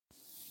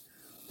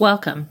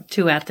Welcome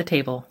to At the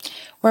Table,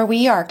 where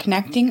we are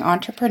connecting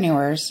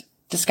entrepreneurs,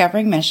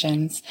 discovering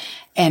missions,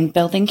 and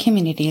building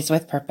communities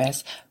with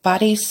purpose,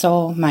 body,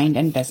 soul, mind,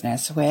 and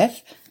business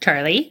with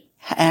Charlie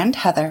and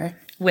Heather,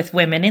 with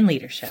Women in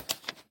Leadership.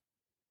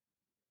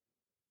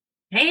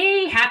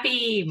 Hey,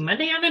 happy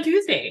Monday on a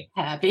Tuesday.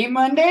 Happy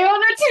Monday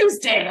on a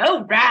Tuesday.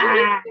 All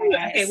right.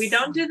 Okay, we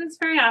don't do this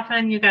very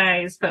often, you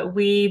guys, but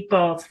we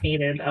both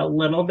needed a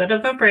little bit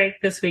of a break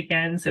this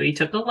weekend. So we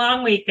took a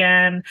long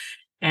weekend.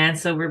 And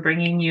so we're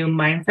bringing you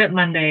Mindset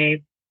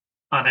Monday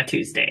on a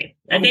Tuesday.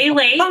 A day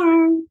late,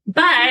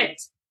 but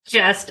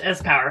just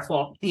as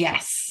powerful.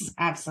 Yes,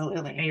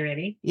 absolutely. Are you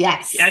ready?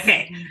 Yes.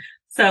 Okay.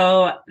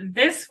 So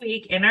this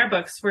week in our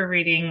books, we're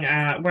reading,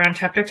 we're on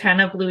chapter 10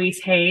 of Louise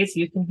Hay's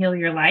You Can Heal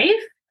Your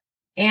Life.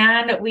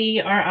 And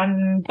we are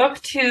on book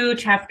 2,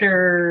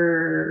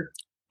 chapter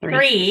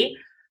 3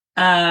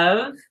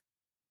 of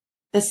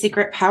The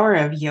Secret Power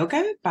of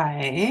Yoga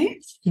by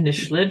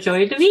Nishla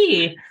Joy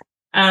Devi.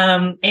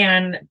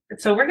 And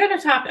so we're going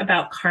to talk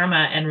about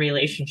karma and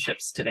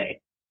relationships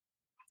today.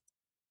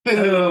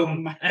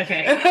 Boom.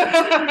 Okay.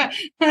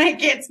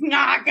 Like it's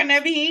not going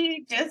to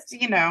be just,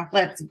 yeah.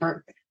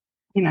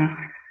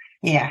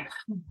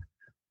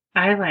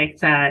 I like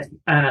that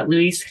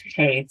Louise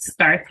Hay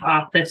starts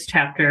off this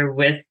chapter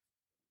with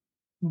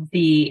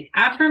the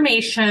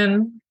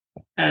affirmation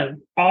of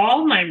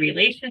all my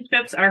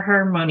relationships are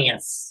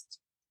harmonious.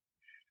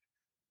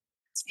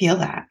 Feel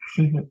that.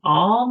 Mm-hmm.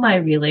 All my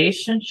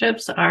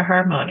relationships are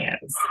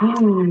harmonious.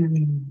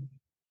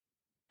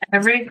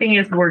 Everything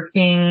is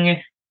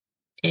working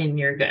in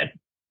your good.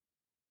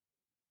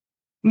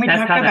 We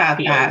talk about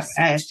that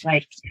as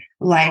like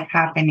life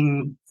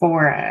happening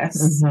for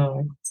us,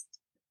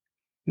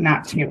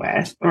 not to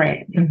us.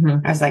 Right.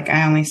 Mm-hmm. I was like,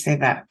 I only say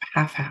that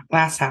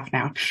last half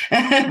now.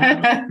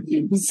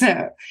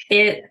 So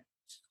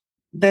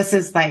this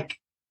is like,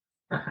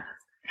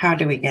 how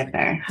do we get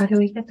there? How do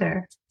we get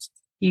there?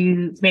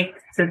 You make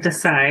the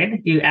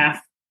decide, you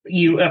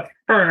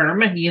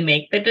affirm, you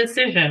make the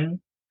decision,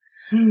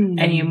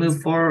 and you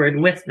move forward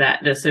with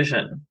that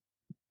decision.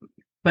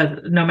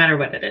 But no matter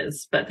what it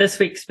is. But this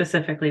week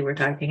specifically, we're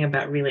talking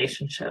about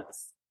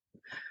relationships.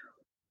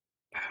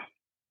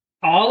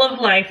 All of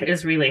life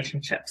is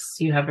relationships.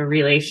 You have a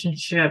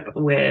relationship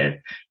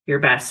with your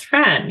best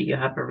friend. You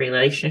have a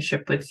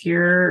relationship with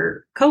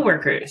your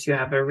coworkers. You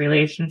have a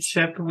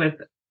relationship with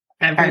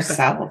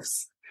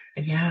ourselves.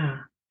 Yeah.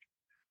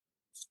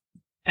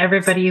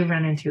 Everybody you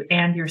run into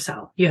and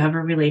yourself. You have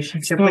a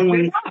relationship with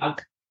your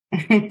dog.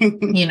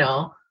 And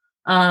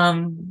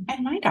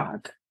my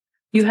dog.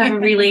 You have a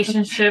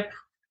relationship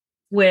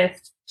with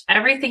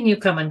everything you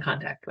come in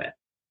contact with.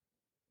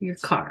 Your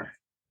car,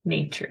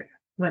 nature,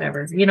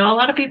 whatever. A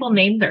lot of people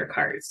name their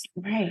cars.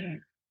 Right.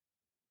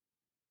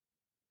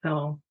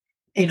 So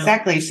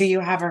exactly. So you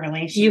have a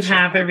relationship. You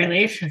have a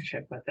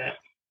relationship with it.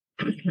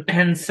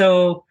 And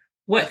so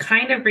what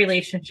kind of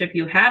relationship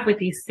you have with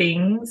these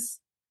things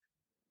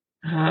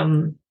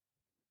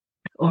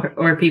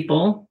or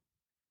people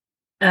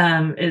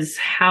is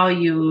how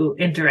you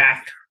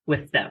interact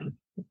with them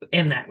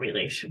in that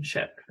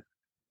relationship.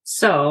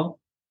 So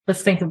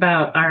let's think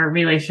about our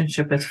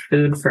relationship with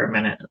food for a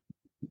minute.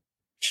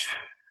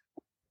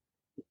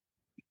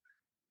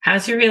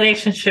 How's your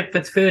relationship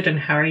with food and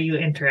how are you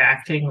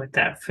interacting with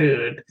that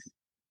food?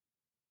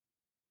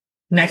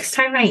 Next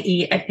time I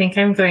eat, I think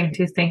I'm going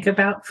to think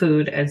about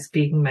food as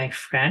being my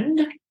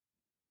friend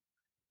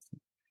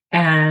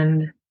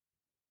and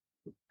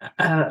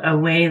a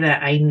way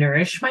that I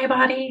nourish my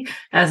body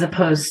as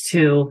opposed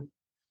to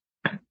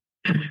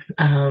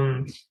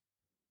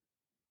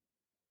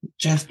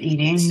just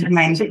eating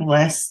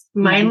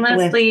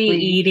mindlessly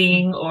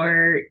eating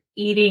or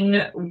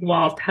eating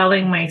while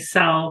telling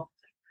myself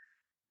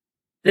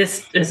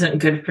this isn't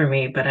good for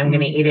me, but I'm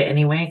going to eat it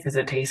anyway because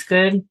it tastes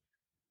good.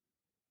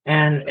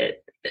 And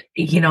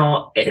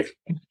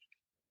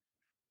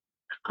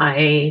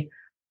I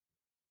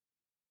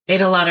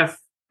ate a lot of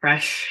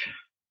fresh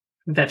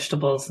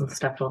vegetables and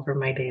stuff over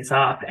my days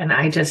off, and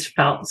I just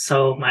felt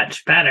so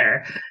much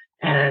better.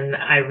 And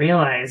I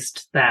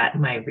realized that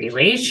my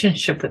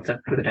relationship with the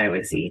food I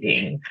was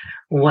eating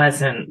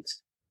wasn't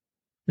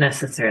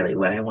necessarily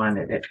what I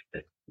wanted it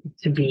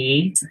to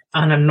be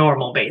on a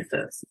normal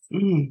basis.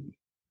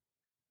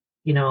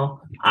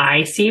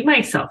 I see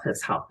myself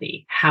as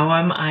healthy. How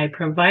am I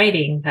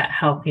providing that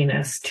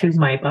healthiness to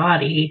my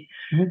body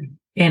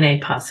in a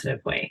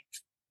positive way?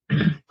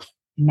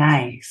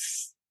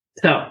 Nice.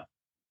 So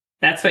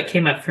that's what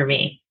came up for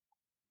me.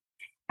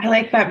 I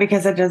like that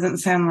because it doesn't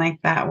sound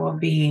like that will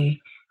be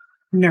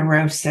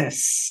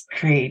neurosis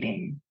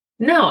creating.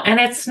 No, and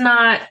it's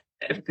not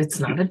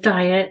a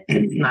diet.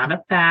 It's not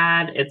a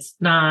fad. It's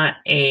not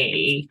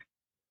a,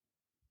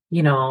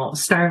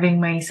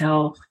 starving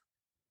myself.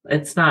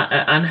 It's not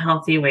an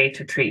unhealthy way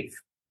to treat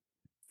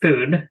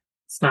food.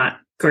 It's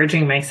not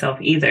gorging myself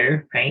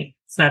either, right?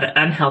 It's not an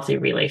unhealthy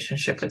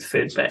relationship with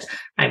food, but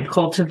I'm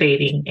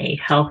cultivating a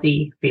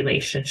healthy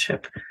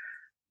relationship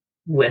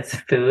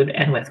with food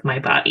and with my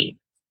body.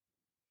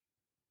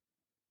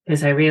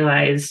 is I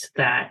realized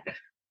that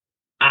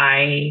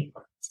I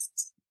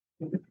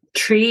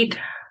treat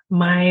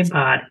my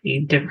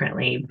body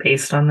differently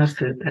based on the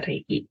food that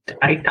I eat.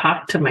 I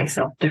talk to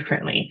myself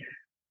differently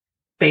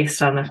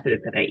based on the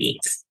food that I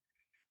eat.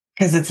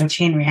 Because it's a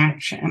chain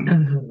reaction.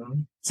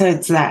 Mm-hmm. So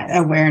it's that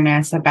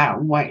awareness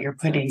about what you're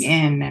putting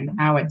in and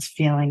how it's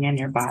feeling in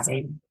your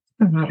body.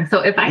 Mm-hmm. So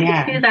if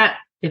I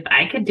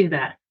could do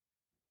that,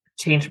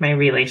 change my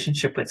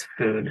relationship with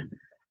food.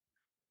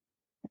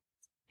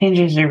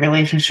 Changes your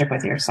relationship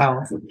with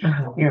yourself.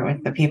 Uh-huh. You're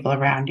with the people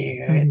around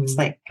you. Mm-hmm. It's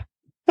like,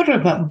 that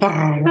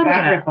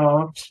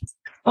ripple.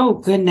 Oh,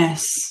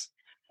 goodness.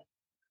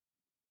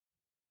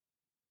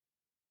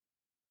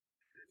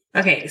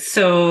 Okay,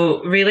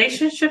 so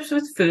relationships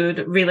with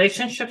food,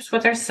 relationships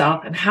with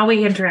ourselves, and how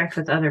we interact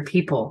with other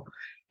people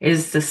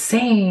is the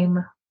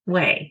same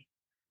way.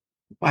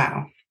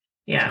 Wow.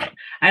 Yeah.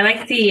 I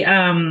like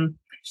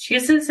she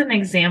uses an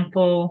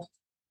example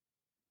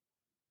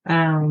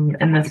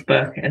in this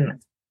book,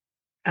 and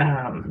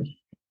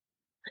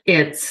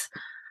it's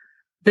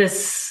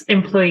this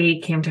employee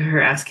came to her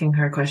asking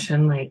her a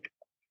question like,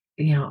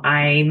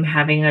 I'm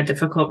having a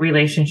difficult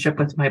relationship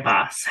with my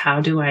boss.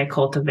 How do I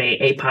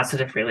cultivate a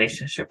positive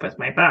relationship with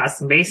my boss?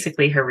 And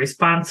basically her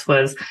response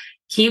was,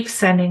 keep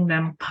sending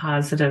them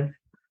positive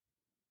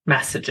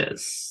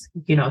messages.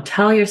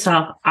 Tell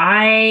yourself,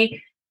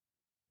 I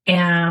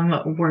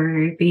am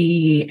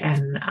worthy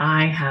and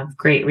I have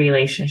great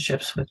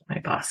relationships with my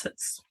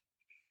bosses.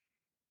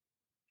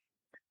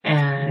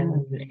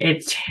 And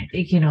it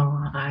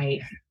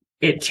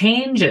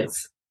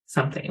changes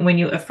something. When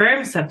you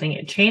affirm something,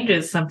 it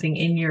changes something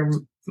in your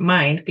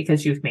mind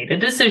because you've made a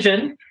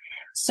decision.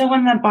 So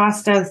when the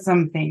boss does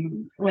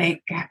something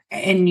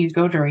and you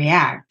go to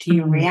react,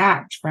 you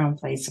react from a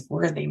place of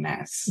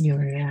worthiness. You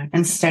react.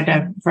 Instead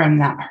of from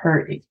that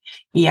hurt,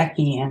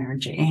 yucky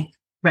energy.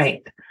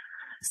 Right.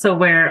 So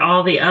where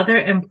all the other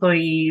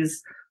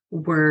employees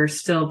were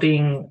still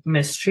being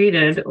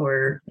mistreated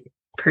or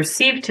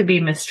perceived to be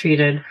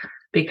mistreated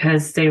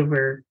because they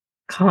were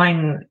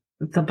calling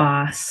the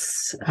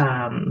boss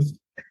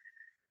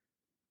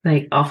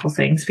awful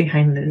things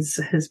behind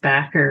his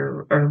back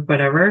or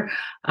whatever,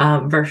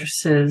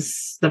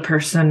 versus the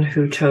person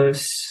who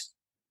chose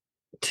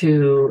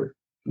to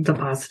the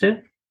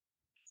positive,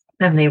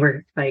 and they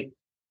were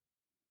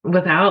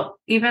without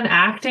even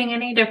acting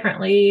any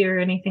differently or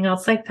anything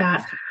else like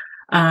that,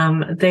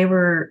 they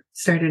were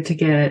started to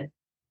get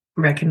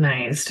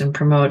recognized and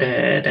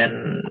promoted,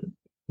 and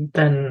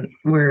then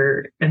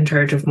were in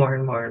charge of more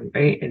and more,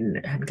 right?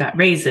 And got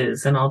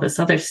raises and all this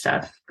other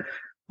stuff,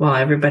 while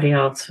everybody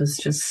else was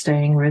just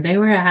staying where they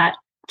were at,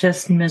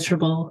 just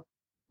miserable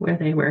where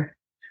they were.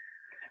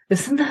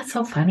 Isn't that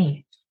so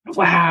funny?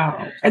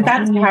 Wow. And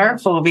that's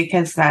powerful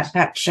because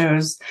that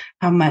shows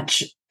how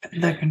much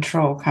the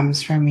control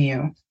comes from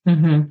you.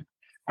 Mm-hmm.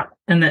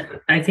 And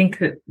I think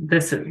that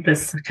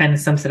this kind of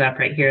sums it up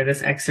right here,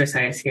 this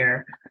exercise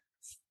here.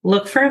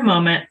 Look for a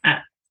moment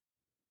at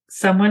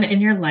someone in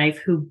your life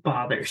who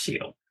bothers you.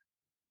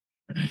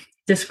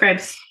 Describe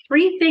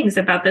 3 things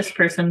about this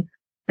person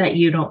that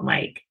you don't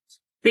like.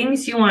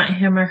 Things you want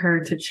him or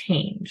her to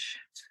change.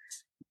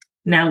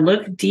 Now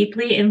look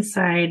deeply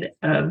inside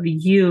of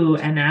you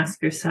and ask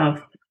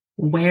yourself,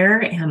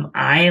 where am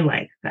I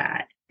like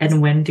that?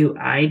 And when do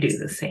I do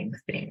the same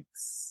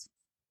things?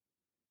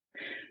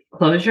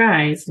 Close your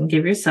eyes and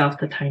give yourself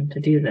the time to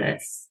do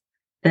this.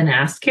 Then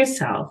ask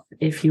yourself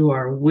if you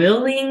are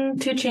willing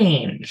to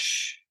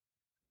change.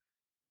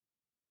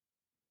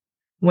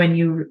 When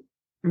you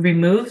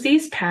remove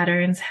these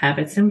patterns,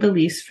 habits, and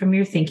beliefs from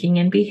your thinking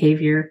and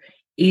behavior,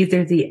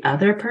 either the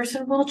other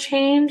person will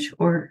change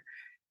or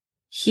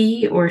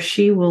he or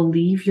she will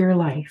leave your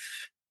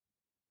life.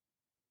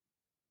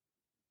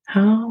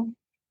 How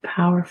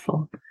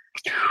powerful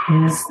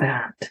is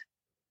that?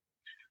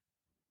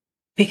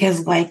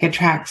 Because like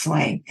attracts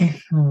like.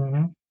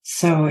 Mm-hmm.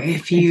 So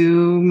if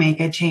you make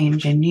a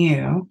change in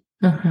you,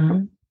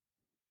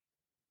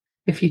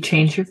 if you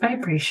change your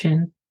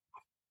vibration,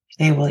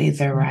 they will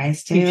either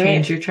rise to you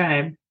change your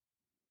tribe.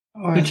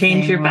 or you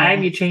change your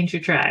vibe, you change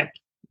your tribe.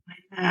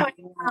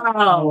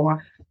 Wow.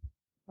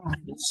 Oh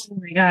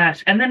my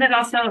gosh. And then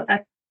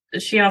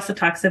she also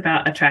talks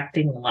about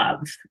attracting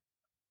love.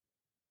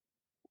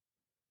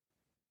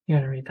 You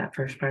want to read that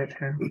first part,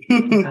 Tara?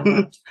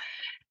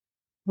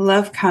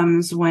 Love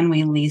comes when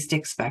we least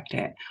expect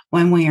it,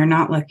 when we are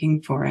not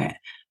looking for it.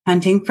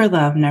 Hunting for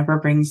love never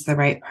brings the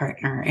right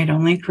partner. It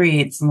only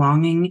creates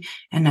longing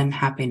and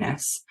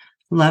unhappiness.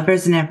 Love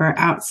is never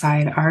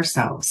outside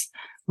ourselves.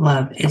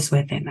 Love is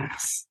within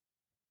us.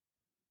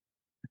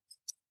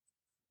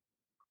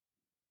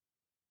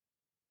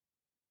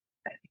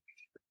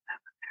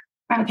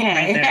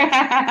 Okay.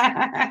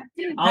 Right,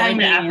 I'll read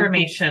the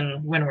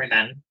affirmation when we're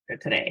done for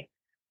today.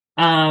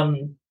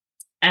 And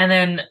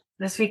then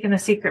this week in the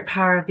secret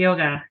power of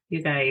yoga,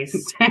 you guys,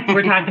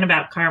 we're talking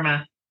about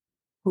karma.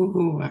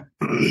 Ooh.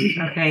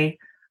 Okay.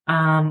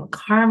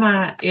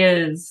 Karma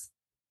is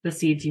the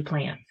seeds you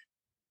plant.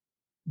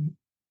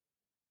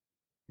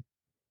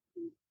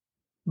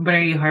 What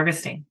are you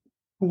harvesting?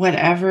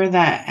 whatever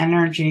that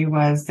energy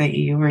was that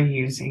you were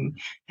using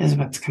is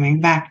what's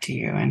coming back to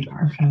you in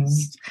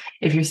harvest.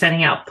 If you're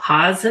sending out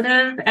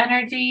positive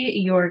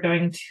energy, you're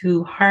going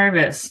to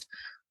harvest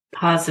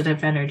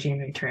positive energy in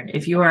return.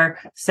 If you are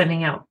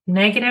sending out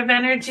negative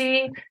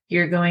energy,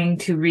 you're going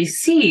to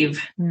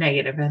receive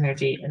negative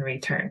energy in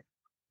return.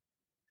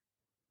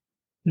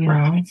 You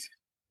know?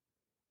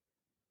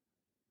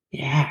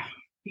 Yeah.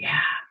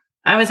 Yeah.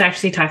 I was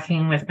actually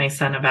talking with my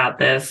son about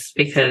this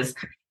because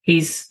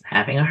he's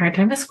having a hard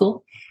time at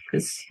school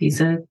because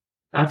he's a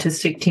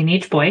autistic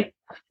teenage boy.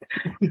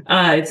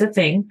 It's a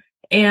thing.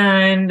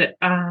 And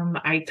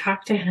I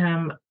talked to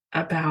him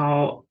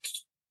about,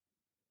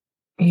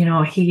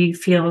 he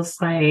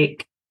feels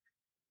like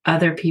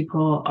other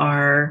people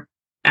are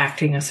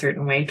acting a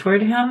certain way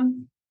toward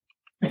him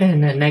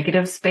in a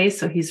negative space.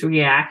 So he's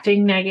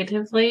reacting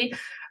negatively.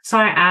 So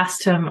I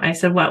asked him, I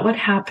said, what would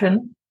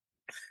happen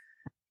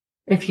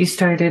if you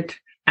started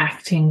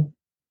acting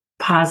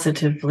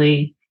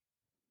positively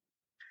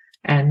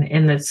and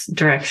in this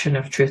direction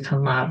of truth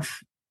and love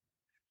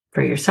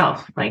for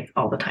yourself, like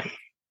all the time?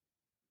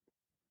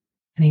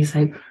 And he's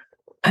like,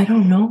 I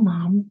don't know,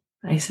 Mom.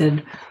 I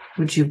said,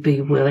 would you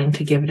be willing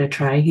to give it a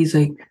try? He's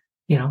like,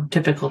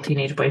 typical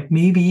teenage boy,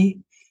 maybe.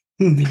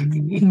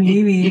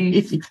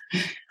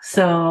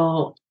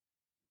 So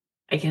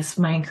I guess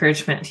my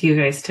encouragement to you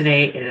guys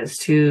today is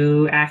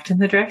to act in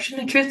the direction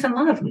of truth and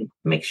love.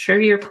 Make sure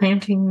you're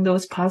planting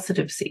those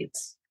positive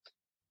seeds.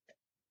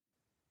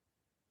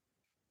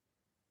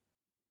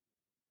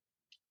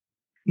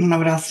 I don't know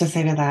what else to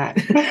say to that.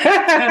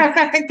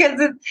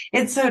 Because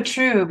it's so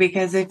true.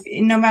 Because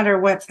no matter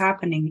what's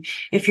happening,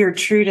 if you're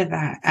true to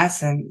that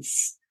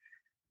essence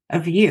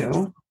of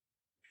you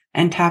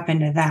and tap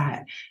into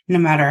that, no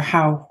matter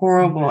how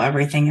horrible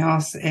everything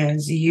else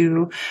is,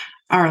 you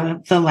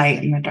are the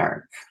light in the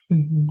dark.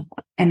 Mm-hmm.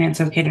 And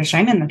it's okay to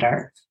shine in the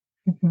dark.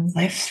 Mm-hmm.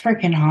 Life's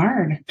freaking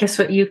hard. Guess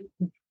what you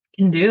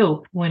can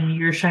do when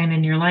you're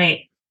shining your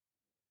light?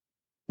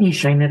 You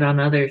shine it on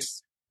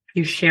others.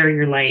 You share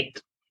your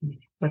light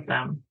with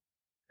them.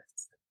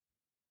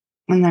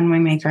 And then we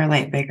make our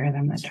light bigger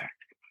than the dark.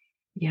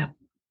 Yeah.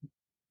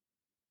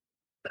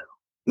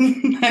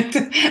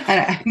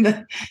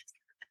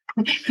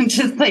 I'm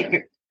just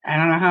like, I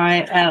don't know how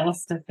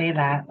else to say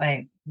that.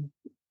 Like,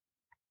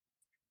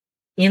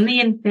 in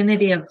the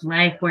infinity of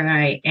life where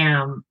I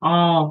am,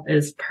 all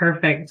is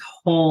perfect,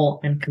 whole,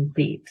 and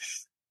complete.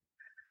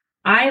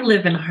 I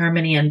live in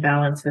harmony and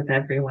balance with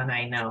everyone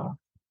I know.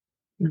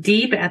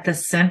 Deep at the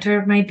center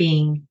of my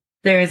being,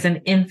 there is an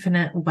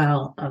infinite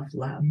well of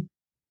love.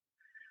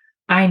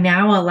 I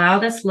now allow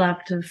this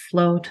love to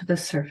flow to the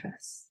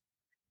surface.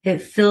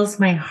 It fills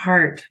my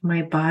heart,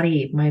 my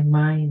body, my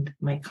mind,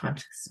 my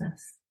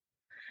consciousness,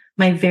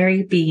 my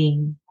very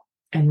being,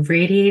 and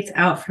radiates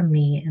out from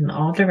me in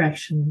all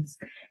directions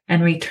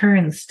and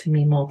returns to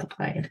me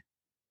multiplied.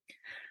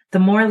 The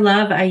more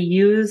love I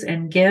use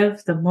and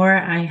give, the more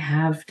I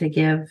have to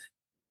give.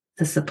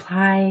 The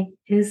supply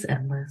is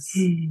endless.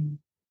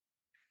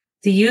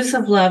 The use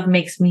of love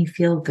makes me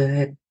feel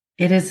good.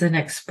 It is an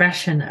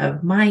expression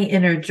of my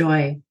inner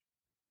joy.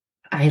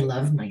 I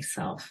love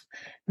myself.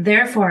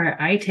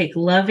 Therefore, I take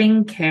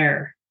loving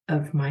care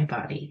of my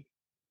body.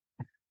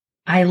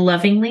 I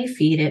lovingly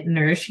feed it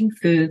nourishing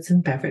foods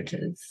and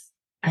beverages.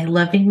 I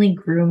lovingly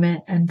groom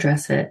it and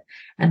dress it,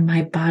 and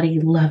my body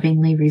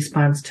lovingly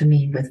responds to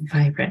me with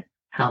vibrant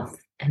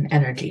health and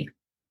energy.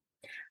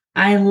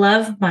 I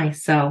love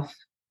myself.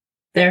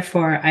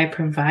 Therefore, I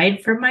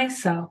provide for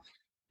myself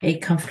a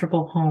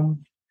comfortable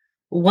home,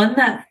 one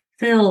that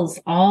fills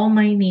all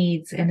my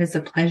needs and is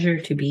a pleasure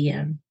to be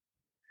in.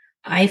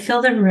 I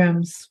fill the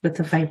rooms with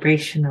the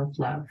vibration of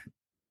love,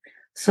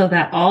 so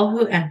that all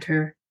who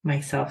enter,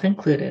 myself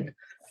included,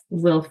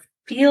 will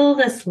feel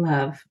this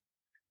love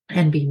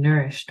and be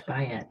nourished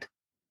by it.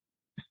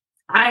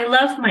 I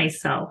love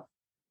myself.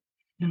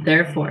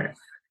 Therefore,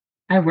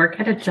 I work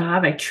at a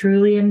job I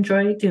truly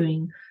enjoy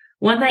doing,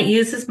 one that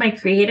uses my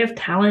creative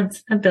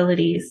talents and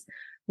abilities,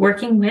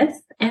 working with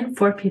and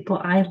for people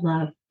I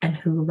love and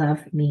who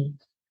love me,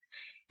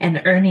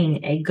 and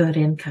earning a good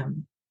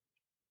income.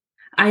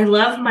 I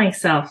love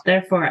myself,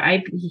 therefore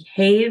I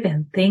behave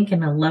and think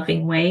in a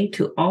loving way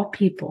to all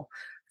people,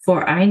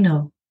 for I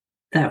know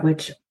that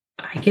which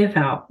I give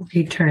out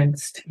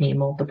returns to me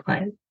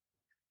multiplied.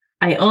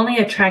 I only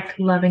attract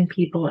loving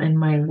people in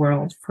my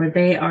world, for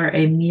they are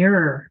a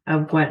mirror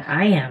of what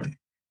I am.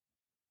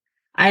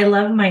 I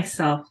love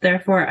myself,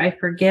 therefore I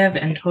forgive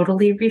and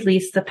totally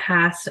release the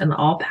past and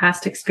all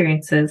past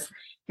experiences,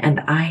 and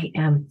I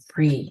am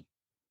free.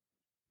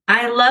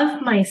 I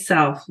love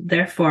myself,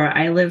 therefore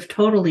I live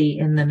totally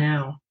in the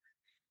now,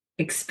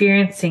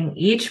 experiencing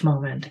each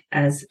moment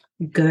as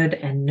good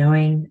and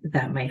knowing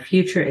that my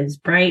future is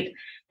bright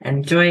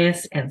and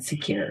joyous and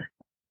secure.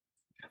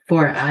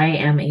 For I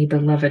am a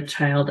beloved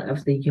child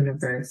of the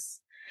universe,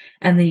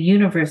 and the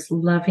universe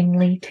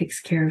lovingly takes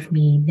care of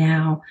me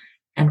now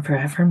and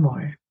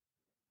forevermore.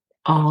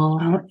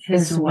 All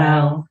is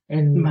well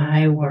in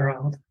my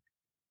world.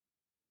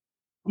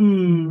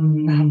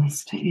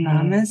 Namaste.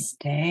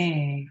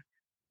 Namaste.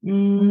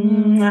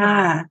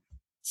 Mwah.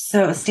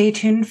 So stay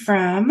tuned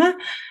from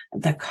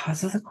the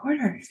cause of the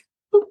quarter.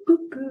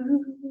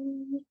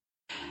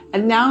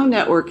 And now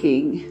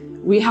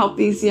networking. We help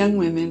these young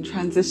women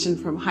transition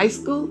from high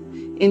school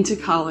into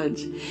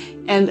college.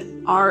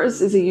 And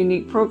ours is a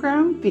unique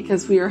program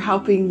because we are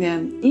helping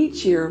them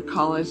each year of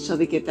college till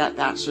they get that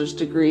bachelor's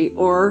degree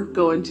or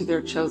go into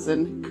their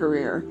chosen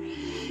career.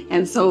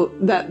 And so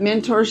that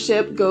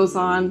mentorship goes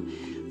on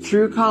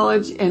through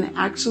college and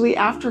actually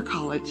after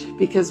college,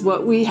 because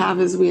what we have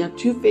is we have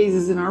 2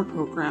 phases in our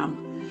program.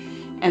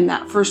 And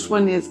that first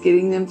one is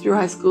getting them through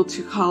high school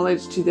to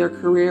college to their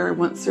career. And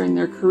once they're in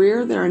their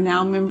career, they're a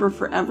Now member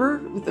forever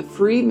with a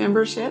free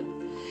membership.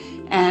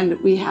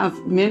 And we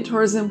have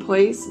mentors in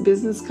place,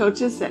 business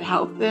coaches that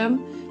help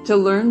them to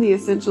learn the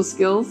essential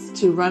skills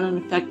to run an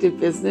effective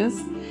business.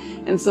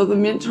 And so the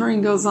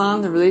mentoring goes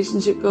on, the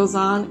relationship goes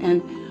on,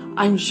 and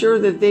I'm sure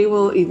that they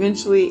will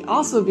eventually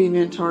also be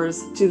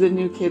mentors to the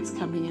new kids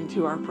coming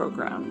into our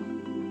program.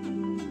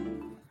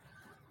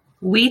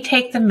 We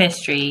take the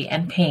mystery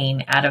and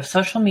pain out of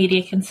social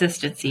media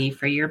consistency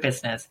for your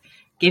business,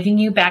 giving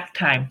you back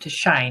time to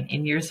shine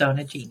in your zone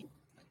of genius.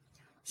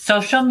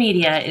 Social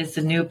media is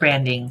the new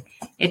branding.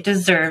 It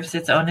deserves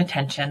its own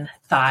attention,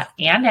 thought,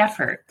 and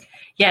effort.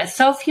 Yet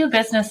so few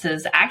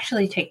businesses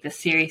actually take this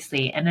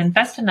seriously and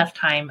invest enough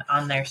time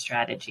on their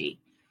strategy.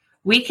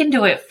 We can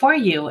do it for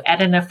you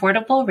at an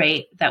affordable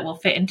rate that will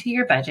fit into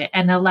your budget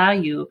and allow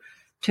you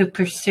to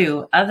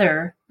pursue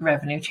other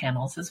revenue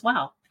channels as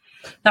well.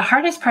 The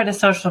hardest part of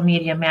social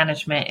media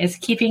management is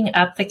keeping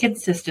up the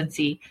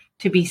consistency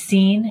to be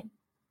seen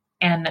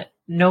and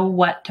know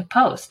what to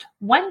post,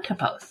 when to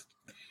post.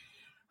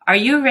 Are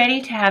you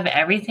ready to have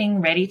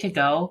everything ready to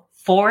go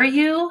for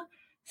you,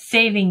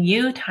 saving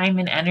you time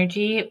and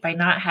energy by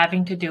not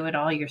having to do it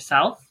all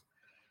yourself?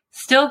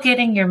 Still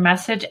getting your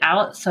message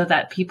out so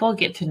that people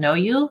get to know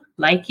you,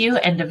 like you,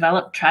 and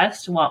develop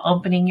trust while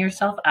opening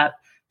yourself up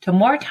to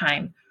more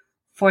time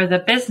for the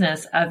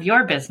business of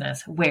your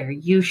business where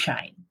you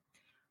shine.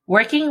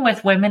 Working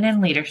with Women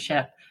in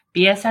Leadership,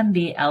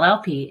 BSMB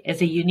LLP,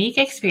 is a unique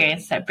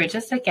experience that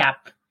bridges the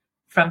gap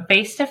from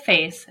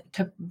face-to-face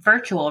to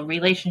virtual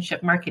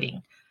relationship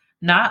marketing.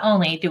 Not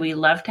only do we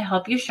love to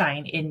help you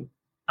shine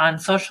on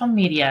social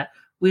media,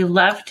 we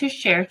love to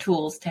share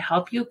tools to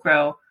help you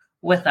grow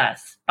with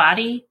us,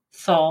 body,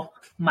 soul,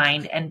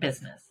 mind, and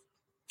business.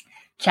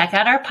 Check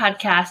out our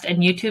podcast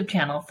and YouTube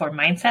channel for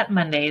Mindset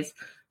Mondays,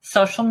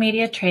 Social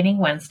Media Training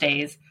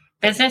Wednesdays,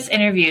 business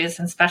interviews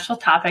and special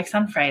topics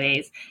on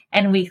Fridays,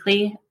 and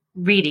weekly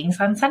readings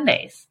on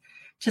Sundays.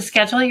 To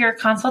schedule your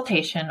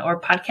consultation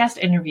or podcast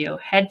interview,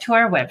 head to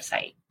our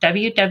website,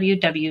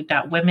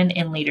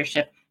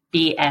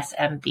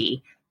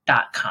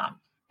 www.womeninleadershipbsmb.com.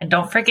 And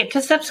don't forget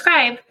to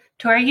subscribe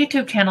to our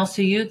YouTube channel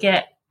so you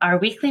get our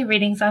weekly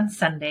readings on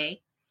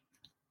Sunday,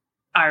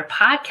 our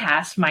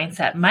podcast,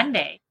 Mindset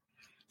Monday,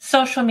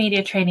 Social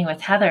Media Training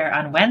with Heather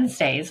on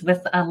Wednesdays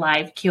with a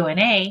live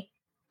Q&A,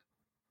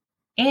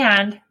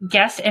 and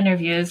guest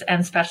interviews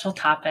and special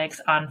topics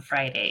on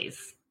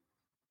Fridays.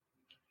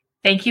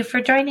 Thank you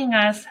for joining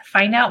us.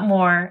 Find out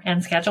more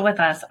and schedule with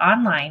us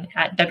online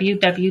at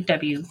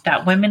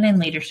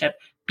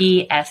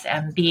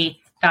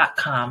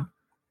www.womeninleadershipbsmb.com,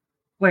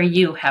 where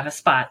you have a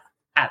spot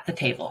at the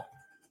table.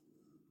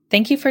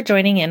 Thank you for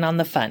joining in on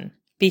the fun.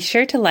 Be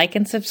sure to like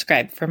and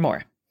subscribe for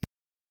more.